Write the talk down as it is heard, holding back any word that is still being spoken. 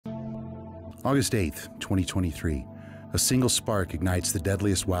August 8th, 2023, a single spark ignites the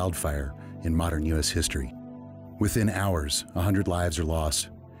deadliest wildfire in modern U.S. history. Within hours, 100 lives are lost,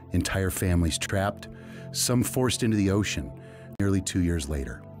 entire families trapped, some forced into the ocean nearly 2 years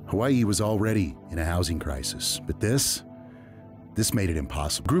later. Hawaii was already in a housing crisis, but this made it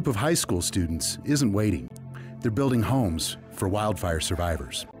impossible. A group of high school students isn't waiting. They're building homes for wildfire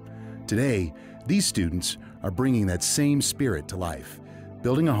survivors. Today, these students are bringing that same spirit to life,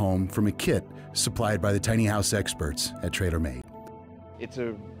 building a home from a kit supplied by the tiny house experts at TrailerMade. It's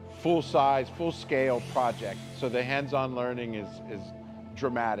a full-size, full-scale project, so the hands-on learning is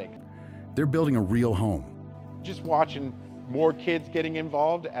dramatic. They're building a real home. Just watching more kids getting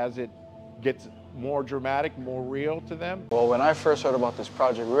involved as it gets more dramatic, more real to them. Well, when I first heard about this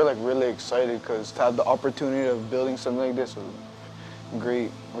project, we were really excited because to have the opportunity of building something like this was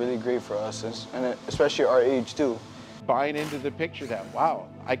great, really great for us, and especially our age too. Buying into the picture that, wow,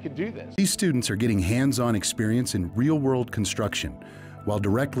 I could do this. These students are getting hands-on experience in real-world construction while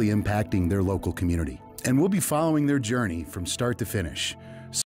directly impacting their local community. And we'll be following their journey from start to finish,